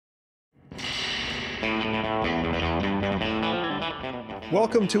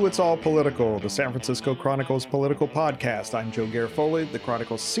Welcome to It's All Political, the San Francisco Chronicle's political podcast. I'm Joe Garofoli, the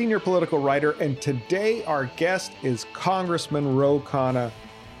Chronicle's senior political writer, and today our guest is Congressman Ro Khanna,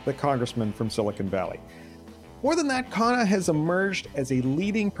 the congressman from Silicon Valley. More than that, Khanna has emerged as a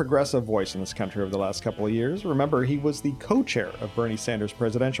leading progressive voice in this country over the last couple of years. Remember, he was the co-chair of Bernie Sanders'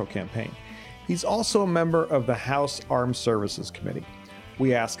 presidential campaign. He's also a member of the House Armed Services Committee.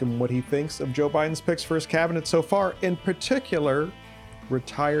 We ask him what he thinks of Joe Biden's picks for his cabinet so far, in particular,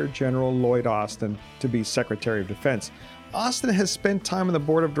 retired General Lloyd Austin to be Secretary of Defense. Austin has spent time on the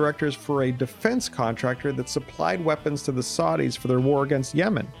board of directors for a defense contractor that supplied weapons to the Saudis for their war against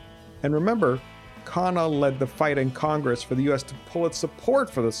Yemen. And remember, Khanna led the fight in Congress for the U.S. to pull its support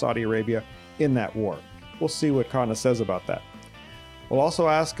for the Saudi Arabia in that war. We'll see what Khanna says about that. We'll also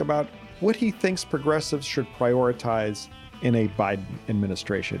ask about what he thinks progressives should prioritize in a Biden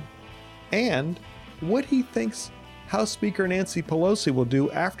administration, and what he thinks House Speaker Nancy Pelosi will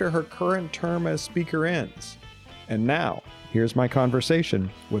do after her current term as Speaker ends. And now, here's my conversation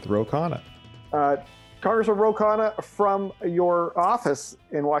with Ro Khanna. Congressman Ro Khanna, from your office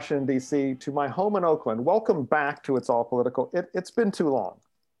in Washington, D.C. to my home in Oakland, welcome back to It's All Political. It's been too long.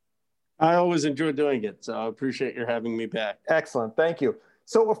 I always enjoy doing it, so I appreciate your having me back. Excellent. Thank you.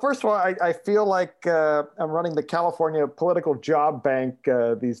 So first of all, I feel like I'm running the California political job bank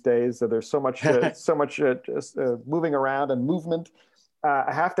these days. There's so much moving around and movement.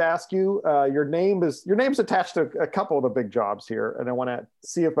 I have to ask you, your name's attached to a couple of the big jobs here, and I want to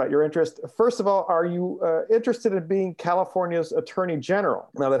see about your interest. First of all, are you interested in being California's Attorney General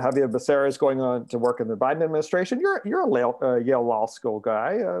now that Javier Becerra is going on to work in the Biden administration? You're a Yale Law School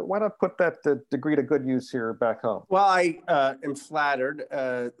guy. Why not put that degree to good use here back home? Well, I am flattered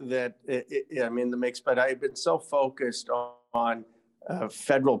that I'm in the mix, but I've been so focused on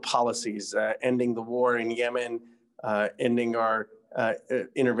federal policies, ending the war in Yemen, ending our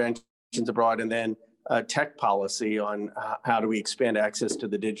interventions abroad, and then tech policy on how do we expand access to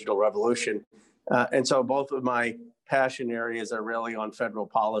the digital revolution. And so both of my passion areas are really on federal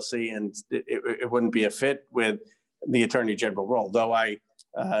policy, and it wouldn't be a fit with the Attorney General role, though I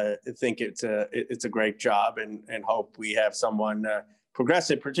think it's a great job and hope we have someone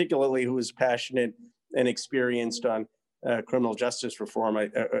progressive, particularly who is passionate and experienced on criminal justice reform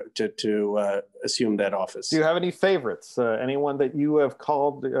to assume that office. Do you have any favorites? Anyone that you have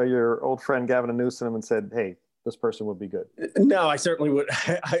called your old friend Gavin Newsom and said, hey, this person would be good? No, I certainly would.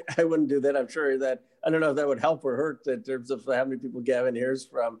 I wouldn't do that. I'm sure that, I don't know if that would help or hurt in terms of how many people Gavin hears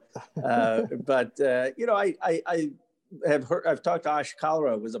from. But I've talked to Ash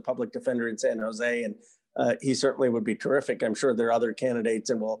Kalra, who was a public defender in San Jose, and he certainly would be terrific. I'm sure there are other candidates,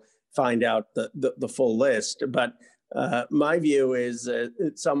 and we'll find out the full list. But my view is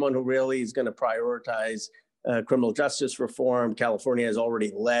it's someone who really is going to prioritize criminal justice reform. California has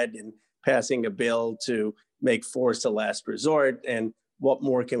already led in passing a bill to make force a last resort. And what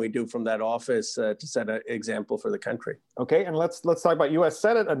more can we do from that office to set an example for the country? Okay, and let's talk about U.S.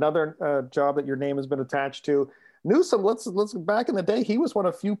 Senate, another job that your name has been attached to. Newsom, let's back in the day, he was one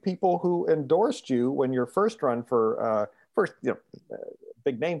of few people who endorsed you when your first run for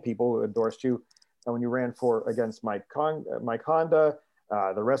big name people who endorsed you. When you ran against Mike Honda,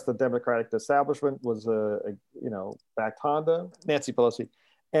 the rest of the Democratic establishment was, backed Honda, Nancy Pelosi.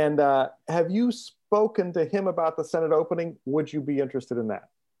 And have you spoken to him about the Senate opening? Would you be interested in that?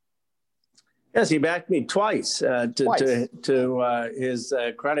 Yes, he backed me twice. To his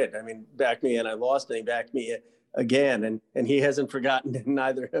credit. I mean, backed me and I lost, and he backed me again, and he hasn't forgotten, and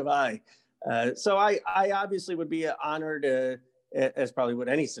neither have I. So I obviously would be honored as probably would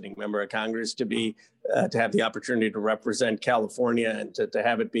any sitting member of Congress, to have the opportunity to represent California and to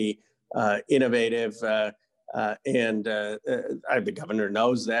have it be innovative. And the governor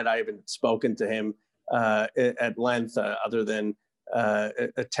knows that. I haven't spoken to him at length other than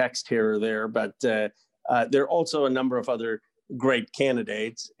a text here or there. But there are also a number of other great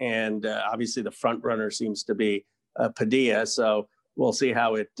candidates. And obviously the front runner seems to be Padilla. So we'll see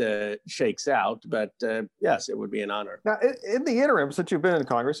how it shakes out. But yes, it would be an honor. Now, in the interim, since you've been in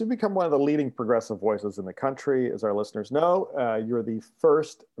Congress, you've become one of the leading progressive voices in the country. As our listeners know, you're the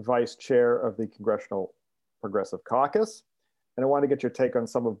first vice chair of the Congressional Progressive Caucus. And I want to get your take on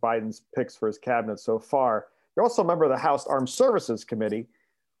some of Biden's picks for his cabinet so far. You're also a member of the House Armed Services Committee.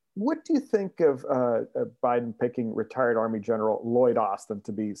 What do you think of Biden picking retired Army General Lloyd Austin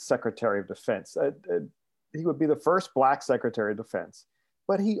to be Secretary of Defense? He would be the first Black Secretary of Defense,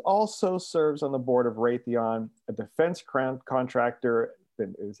 but he also serves on the board of Raytheon, a defense contractor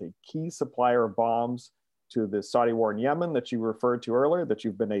that is a key supplier of bombs to the Saudi war in Yemen that you referred to earlier, that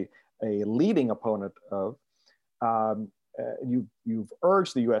you've been a leading opponent of. You've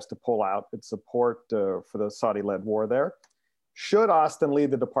urged the U.S. to pull out its support for the Saudi-led war there. Should Austin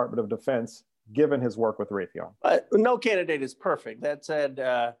lead the Department of Defense, given his work with Raytheon? No candidate is perfect. That said,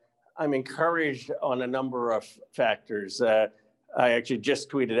 I'm encouraged on a number of factors. I actually just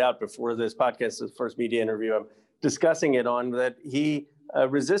tweeted out before this podcast, the first media interview I'm discussing it on, that he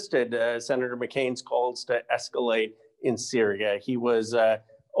resisted Senator McCain's calls to escalate in Syria. He was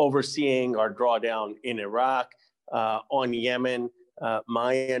overseeing our drawdown in Iraq. On Yemen,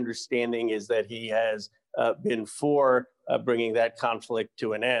 my understanding is that he has been for bringing that conflict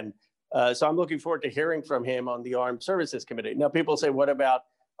to an end. So I'm looking forward to hearing from him on the Armed Services Committee. Now, people say, what about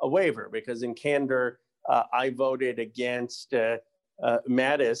a waiver? Because in candor, I voted against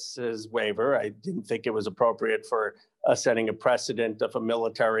Mattis's waiver. I didn't think it was appropriate for setting a precedent of a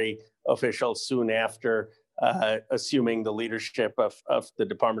military official soon after assuming the leadership of the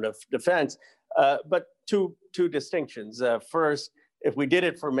Department of Defense. But two distinctions. First, if we did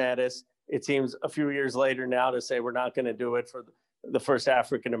it for Mattis, it seems a few years later now to say we're not going to do it for the first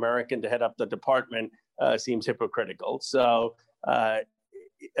African-American to head up the department seems hypocritical. So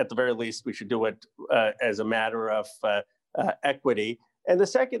at the very least, we should do it as a matter of equity. And the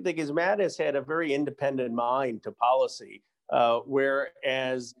second thing is Mattis had a very independent mind to policy,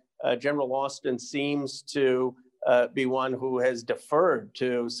 whereas General Austin seems to be one who has deferred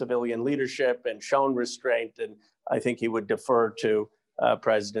to civilian leadership and shown restraint. And I think he would defer to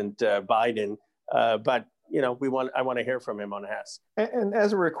President Biden. But I want to hear from him on Hess. And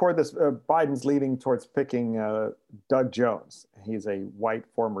as we record this, Biden's leaning towards picking Doug Jones. He's a white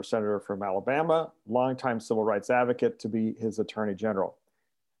former senator from Alabama, longtime civil rights advocate, to be his attorney general.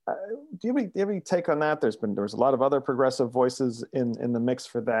 Do you have any take on that? There's a lot of other progressive voices in the mix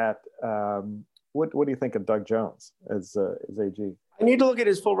for that. What do you think of Doug Jones as AG? I need to look at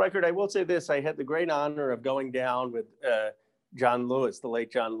his full record. I will say this: I had the great honor of going down with John Lewis, the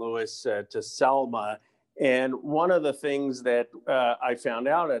late John Lewis, to Selma. And one of the things that I found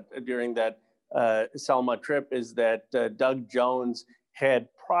out during that Selma trip is that Doug Jones had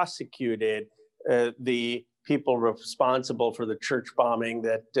prosecuted the people responsible for the church bombing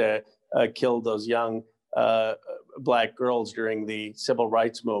that killed those young Black girls during the civil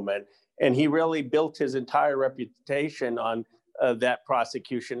rights movement. And he really built his entire reputation on that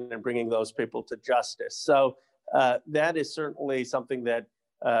prosecution and bringing those people to justice. So that is certainly something that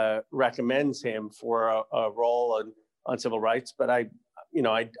recommends him for a role on civil rights. But I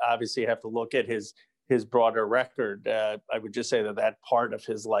obviously have to look at his broader record. I would just say that part of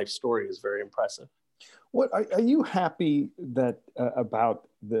his life story is very impressive. What are you happy that about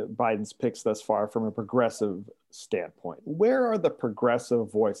the Biden's picks thus far from a progressive standpoint? Where are the progressive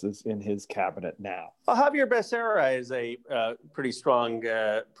voices in his cabinet now? Well, Javier Becerra is a pretty strong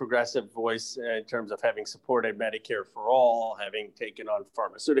progressive voice in terms of having supported Medicare for all, having taken on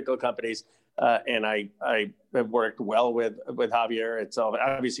pharmaceutical companies, and I have worked well with Javier. It's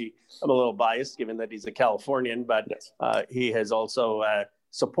obviously I'm a little biased given that he's a Californian, but yes. He has also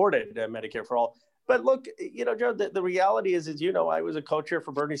supported Medicare for all. But look, Joe, the reality is, I was a co-chair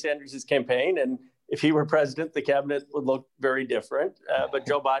for Bernie Sanders' campaign, and if he were president, the cabinet would look very different. But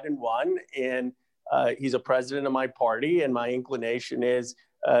Joe Biden won, and he's a president of my party, and my inclination is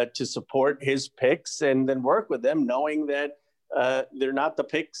to support his picks and then work with them, knowing that they're not the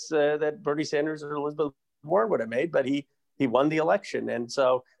picks that Bernie Sanders or Elizabeth Warren would have made, but he won the election. And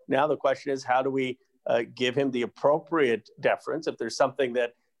so now the question is, how do we give him the appropriate deference? If there's something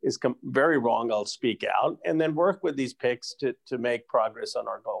that is very wrong, I'll speak out, and then work with these picks to make progress on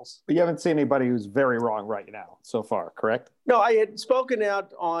our goals. But you haven't seen anybody who's very wrong right now so far, correct? No, I had spoken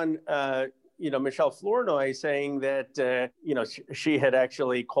out on, Michelle Flournoy saying that, she had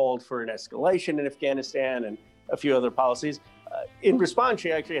actually called for an escalation in Afghanistan and a few other policies. In response,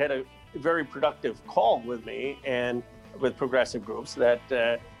 she actually had a very productive call with me and with progressive groups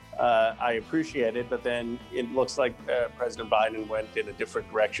that I appreciated, but then it looks like President Biden went in a different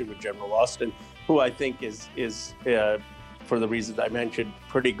direction with General Austin, who I think is for the reasons I mentioned,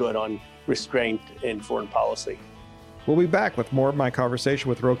 pretty good on restraint in foreign policy. We'll be back with more of my conversation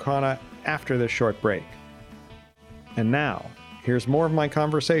with Ro Khanna after this short break. And now, here's more of my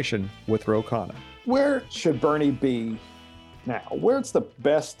conversation with Ro Khanna. Where should Bernie be now? Where's the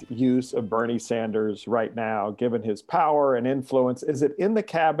best use of Bernie Sanders right now, given his power and influence? Is it in the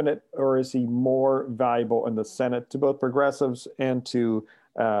cabinet, or is he more valuable in the Senate to both progressives and to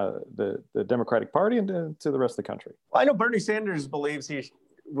the Democratic Party and to the rest of the country? Well, I know Bernie Sanders believes he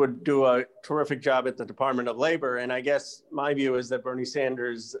would do a terrific job at the Department of Labor. And I guess my view is that Bernie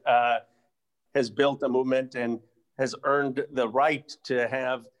Sanders has built a movement and has earned the right to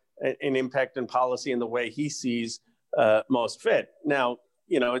have an impact in policy in the way he sees most fit. Now,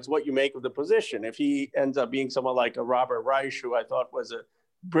 it's what you make of the position. If he ends up being someone like a Robert Reich, who I thought was a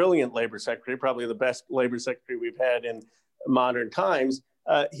brilliant labor secretary, probably the best labor secretary we've had in modern times,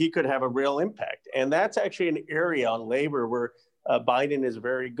 he could have a real impact. And that's actually an area on labor where Biden is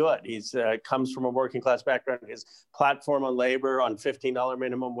very good. He's comes from a working class background. His platform on labor, on $15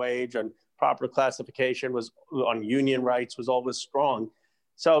 minimum wage, on proper classification, on union rights, was always strong.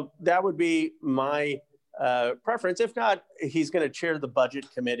 So that would be my preference. If not, he's going to chair the budget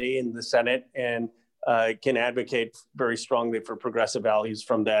committee in the Senate and can advocate very strongly for progressive values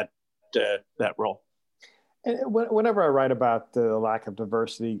from that role. And whenever I write about the lack of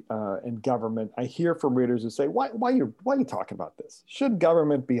diversity in government, I hear from readers who say, why are you talking about this? Should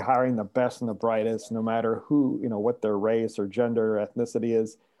government be hiring the best and the brightest, no matter who, what their race or gender or ethnicity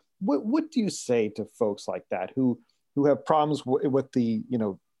is? What do you say to folks like that who have problems with the,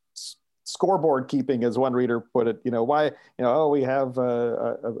 scoreboard keeping, as one reader put it, why, we have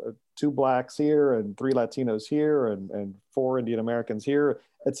 2 Blacks here and 3 Latinos here and 4 Indian Americans here,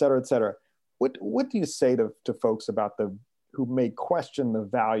 et cetera, et cetera. What do you say to folks about who may question the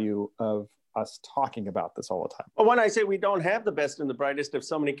value of us talking about this all the time? Well, when I say we don't have the best and the brightest, if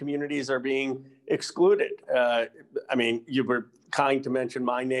so many communities are being excluded, you were kind to mention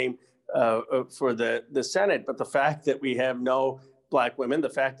my name for the Senate, but the fact that we have no Black women, the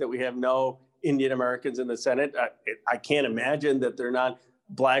fact that we have no Indian Americans in the Senate, I can't imagine that they're not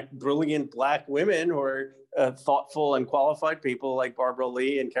brilliant Black women who are thoughtful and qualified people like Barbara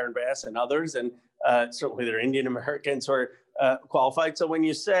Lee and Karen Bass and others, and certainly there are Indian Americans who are qualified. So when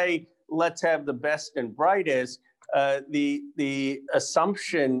you say let's have the best and brightest, the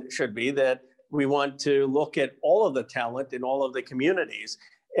assumption should be that we want to look at all of the talent in all of the communities,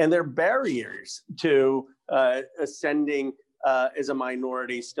 and there are barriers to ascending as a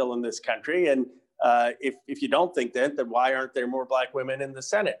minority still in this country. And if you don't think that, then why aren't there more Black women in the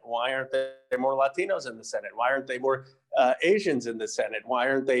Senate? Why aren't there more Latinos in the Senate? Why aren't there more Asians in the Senate? Why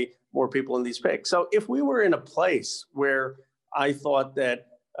aren't there more people in these picks? So if we were in a place where I thought that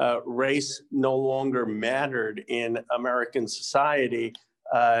race no longer mattered in American society,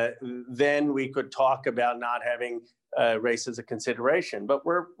 then we could talk about not having race as a consideration. But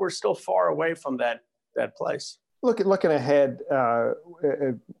we're still far away from that place. Looking ahead,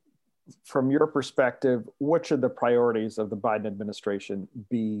 from your perspective, what should the priorities of the Biden administration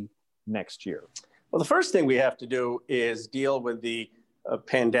be next year? Well, the first thing we have to do is deal with the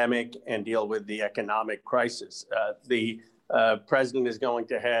pandemic and deal with the economic crisis. The president is going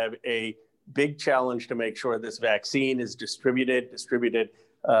to have a big challenge to make sure this vaccine is distributed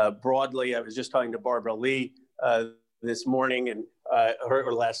broadly. I was just talking to Barbara Lee this morning and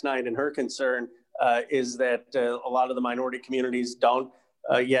or last night, and her concern is that a lot of the minority communities don't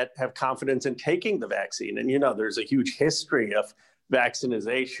yet have confidence in taking the vaccine. And, there's a huge history of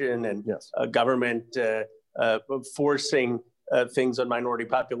vaccination and yes. Government forcing things on minority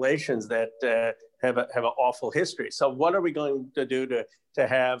populations that have an awful history. So what are we going to do to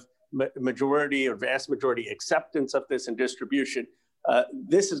have majority or vast majority acceptance of this and distribution?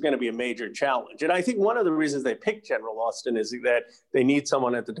 This is going to be a major challenge. And I think one of the reasons they picked General Austin is that they need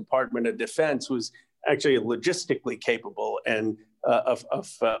someone at the Department of Defense who's actually logistically capable and of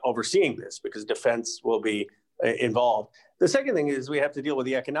overseeing this, because defense will be involved. The second thing is we have to deal with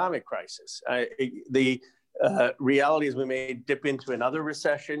the economic crisis. The reality is we may dip into another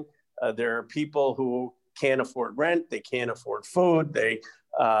recession. There are people who can't afford rent, they can't afford food, they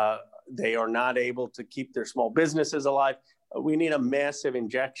are not able to keep their small businesses alive. We need a massive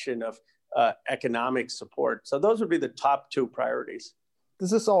injection of economic support. So those would be the top 2 priorities. Does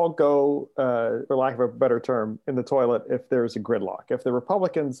this all go, for lack of a better term, in the toilet if there's a gridlock? If the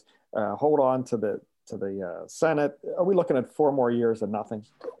Republicans hold on to the Senate, are we looking at 4 more years of nothing?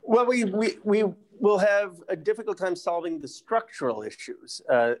 Well, we will have a difficult time solving the structural issues.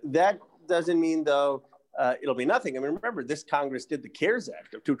 That doesn't mean, though, it'll be nothing. I mean, remember, this Congress did the CARES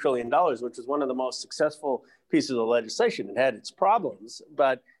Act of $2 trillion, which is one of the most successful pieces of legislation. It had its problems,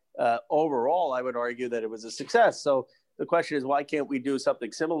 but overall, I would argue that it was a success. So the question is, why can't we do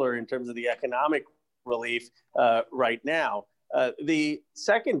something similar in terms of the economic relief right now? The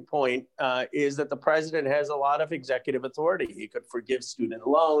second point is that the president has a lot of executive authority. He could forgive student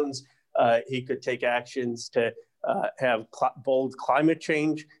loans. He could take actions to have bold climate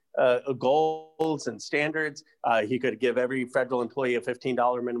change goals and standards. He could give every federal employee a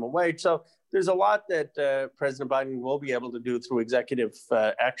 $15 minimum wage. So there's a lot that President Biden will be able to do through executive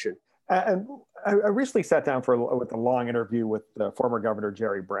action. And I recently sat down with a long interview with former Governor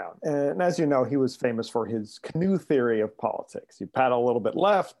Jerry Brown. And as you know, he was famous for his canoe theory of politics. You paddle a little bit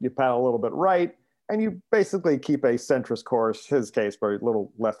left, you paddle a little bit right, and you basically keep a centrist course, his case, but a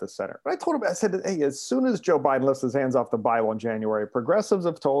little left of center. But I told him, I said, hey, as soon as Joe Biden lifts his hands off the Bible in January, progressives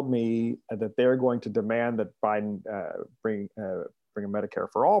have told me that they're going to demand that Biden bring a Medicare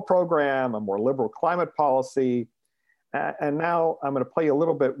for All program, a more liberal climate policy. And now I'm going to play you a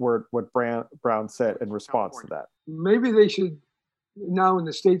little bit what Brown said in response to that. Maybe they should, now in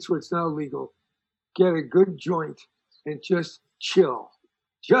the states where it's now legal, get a good joint and just chill.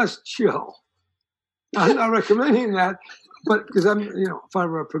 Just chill. I'm not recommending that, but because I'm, if I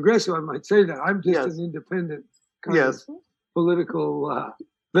were a progressive, I might say that. I'm just an independent kind of political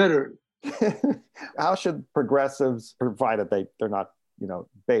veteran. How should progressives, provided they're not,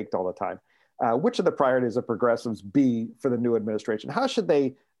 baked all the time, which of the priorities of progressives be for the new administration? How should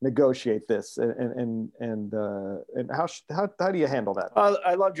they negotiate this, and how do you handle that?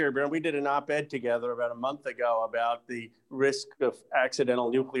 I love Jerry Brown. We did an op-ed together about a month ago about the risk of accidental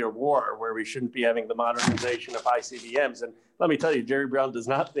nuclear war, where we shouldn't be having the modernization of ICBMs. And let me tell you, Jerry Brown does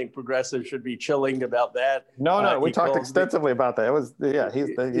not think progressives should be chilling about that. No, we talked extensively about that. It was,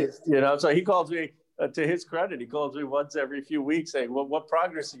 so he calls me. To his credit, he calls me once every few weeks saying, well, what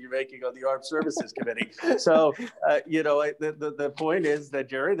progress are you making on the Armed Services Committee? So, the point is that,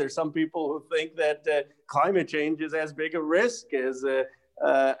 Jerry, there's some people who think that climate change is as big a risk as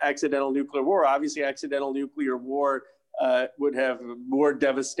accidental nuclear war. Obviously, accidental nuclear war would have more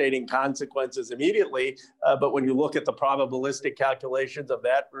devastating consequences immediately. But when you look at the probabilistic calculations of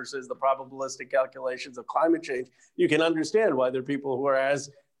that versus the probabilistic calculations of climate change, you can understand why there are people who are as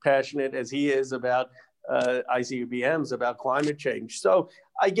passionate as he is about ICBMs, about climate change. So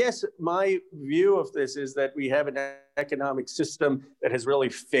I guess my view of this is that we have an economic system that has really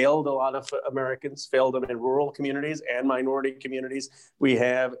failed a lot of Americans, failed them in rural communities and minority communities. We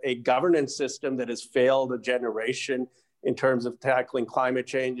have a governance system that has failed a generation in terms of tackling climate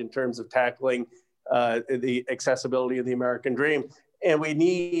change, in terms of tackling the accessibility of the American dream. And we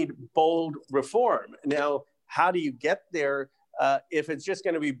need bold reform. Now, how do you get there? If it's just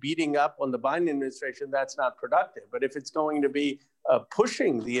going to be beating up on the Biden administration, that's not productive. But if it's going to be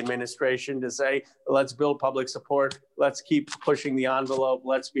pushing the administration to say, let's build public support, let's keep pushing the envelope,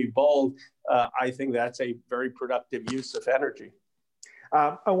 let's be bold, I think that's a very productive use of energy.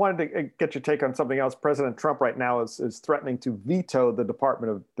 I wanted to get your take on something else. President Trump right now is threatening to veto the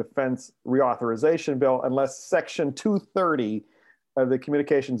Department of Defense reauthorization bill unless Section 230 of the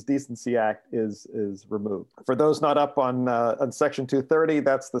Communications Decency Act is removed. For those not up on Section 230,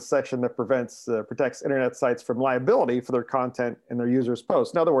 that's the section that protects internet sites from liability for their content and their users'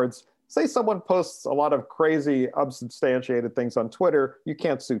 posts. In other words, say someone posts a lot of crazy, unsubstantiated things on Twitter, you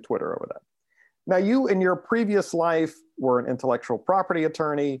can't sue Twitter over that. Now, you in your previous life were an intellectual property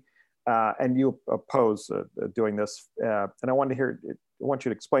attorney, and you oppose doing this. And I want you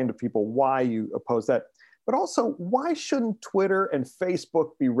to explain to people why you oppose that. But also, why shouldn't Twitter and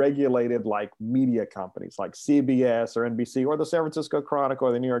Facebook be regulated like media companies like CBS or NBC or the San Francisco Chronicle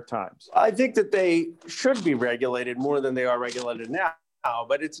or the New York Times? I think that they should be regulated more than they are regulated now,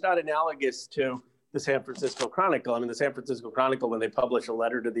 but it's not analogous to the San Francisco Chronicle. I mean, the San Francisco Chronicle, when they publish a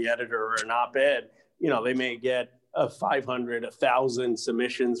letter to the editor or an op-ed, they may get 500, 1,000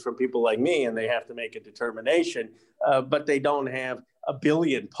 submissions from people like me, and they have to make a determination, but they don't have a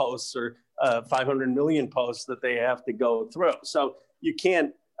billion posts or 500 million posts that they have to go through. So you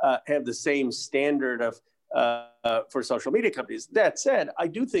can't have the same standard of for social media companies. That said, I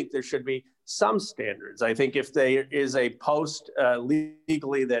do think there should be some standards. I think if there is a post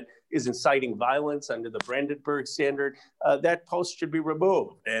legally that is inciting violence under the Brandenburg standard, that post should be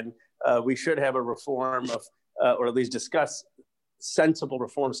removed. And we should have a reform of, or at least discuss sensible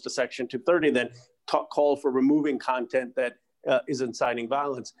reforms to Section 230, then call for removing content that is inciting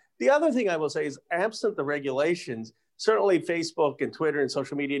violence. The other thing I will say is, absent the regulations, certainly Facebook and Twitter and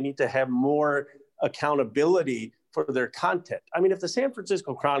social media need to have more accountability for their content. I mean, if the San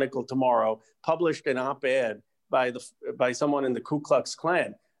Francisco Chronicle tomorrow published an op-ed by someone in the Ku Klux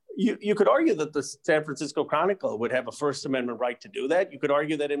Klan, you could argue that the San Francisco Chronicle would have a First Amendment right to do that. You could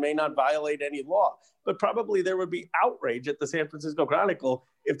argue that it may not violate any law, but probably there would be outrage at the San Francisco Chronicle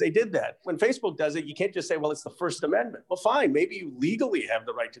if they did that. When Facebook does it, you can't just say, well, it's the First Amendment. Well, fine, maybe you legally have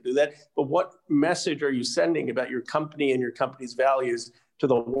the right to do that, but what message are you sending about your company and your company's values to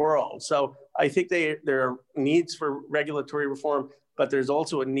the world? So I think there are needs for regulatory reform, but there's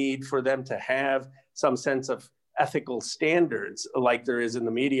also a need for them to have some sense of ethical standards like there is in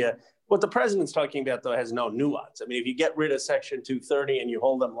the media. What the president's talking about, though, has no nuance. I mean, if you get rid of Section 230 and you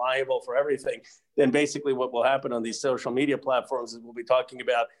hold them liable for everything, then basically what will happen on these social media platforms is we'll be talking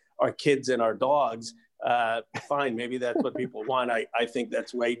about our kids and our dogs. Fine, maybe that's what people want. I think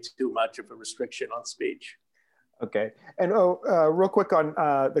that's way too much of a restriction on speech. Okay. And real quick on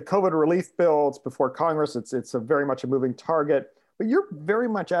the COVID relief bills before Congress, it's a very much a moving target, but you're very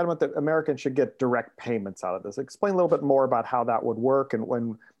much adamant that Americans should get direct payments out of this. Explain a little bit more about how that would work and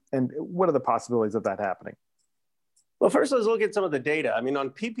what are the possibilities of that happening? Well, first, let's look at some of the data. I mean,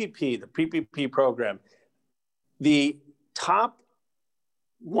 on PPP, the PPP program, the top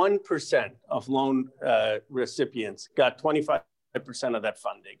 1% of loan recipients got 25% of that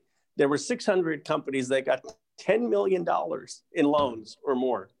funding. There were 600 companies that got $10 million in loans or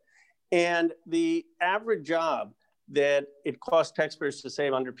more. And the average job that it cost taxpayers to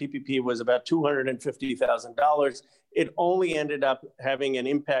save under PPP was about $250,000. It only ended up having an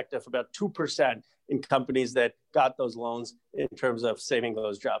impact of about 2% in companies that got those loans in terms of saving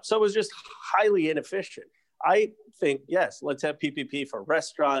those jobs. So it was just highly inefficient. I think, yes, let's have PPP for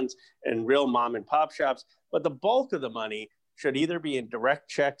restaurants and real mom and pop shops, but the bulk of the money should either be in direct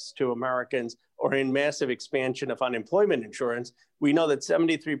checks to Americans or in massive expansion of unemployment insurance. We know that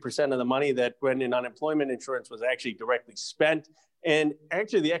 73% of the money that went in unemployment insurance was actually directly spent. And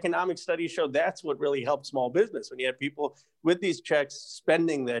actually, the economic studies showed that's what really helped small business, when you have people with these checks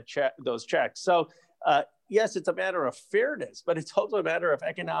spending those checks. So yes, it's a matter of fairness, but it's also a matter of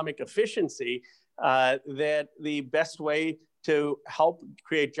economic efficiency, that the best way to help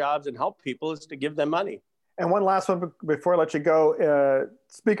create jobs and help people is to give them money. And one last one before I let you go.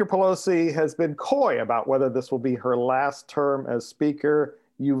 Speaker Pelosi has been coy about whether this will be her last term as Speaker.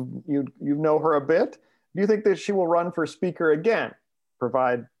 You know her a bit. Do you think that she will run for Speaker again,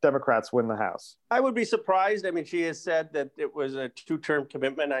 provide Democrats win the House? I would be surprised. I mean, she has said that it was a 2-term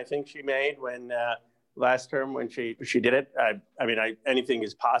commitment, I think she made when last term when she did it. I mean, anything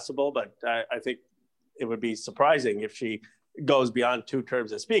is possible, but I think it would be surprising if she goes beyond 2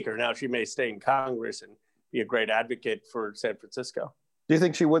 terms as Speaker. Now, she may stay in Congress and be a great advocate for San Francisco. Do you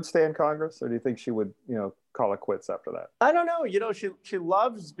think she would stay in Congress, or do you think she would, call it quits after that? I don't know. She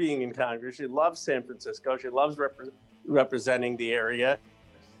loves being in Congress. She loves San Francisco. She loves representing the area,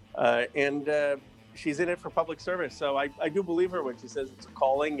 and she's in it for public service. So I do believe her when she says it's a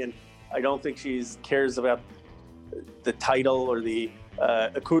calling, and I don't think she cares about the title or the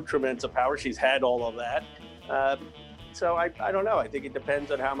accoutrements of power. She's had all of that. So I don't know. I think it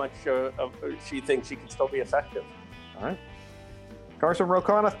depends on how much she thinks she can still be effective. All right. Congressman Ro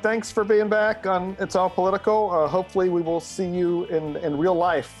Khanna, thanks for being back on It's All Political. Hopefully we will see you in real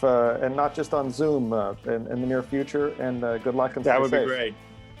life and not just on Zoom in the near future. And good luck and stay safe. That would be great.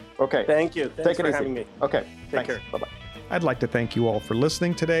 Okay. Thank you. Thanks for having me. Okay. Take care. Bye-bye. I'd like to thank you all for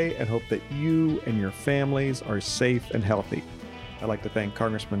listening today and hope that you and your families are safe and healthy. I'd like to thank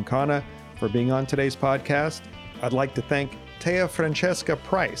Congressman Khanna for being on today's podcast. I'd like to thank Thea Francesca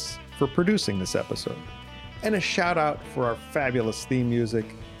Price for producing this episode. And a shout out for our fabulous theme music.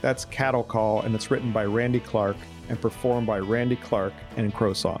 That's Cattle Call, and it's written by Randy Clark and performed by Randy Clark and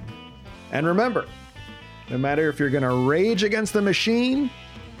Crow Song. And remember, no matter if you're going to rage against the machine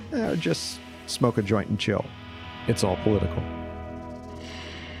or just smoke a joint and chill, it's all political.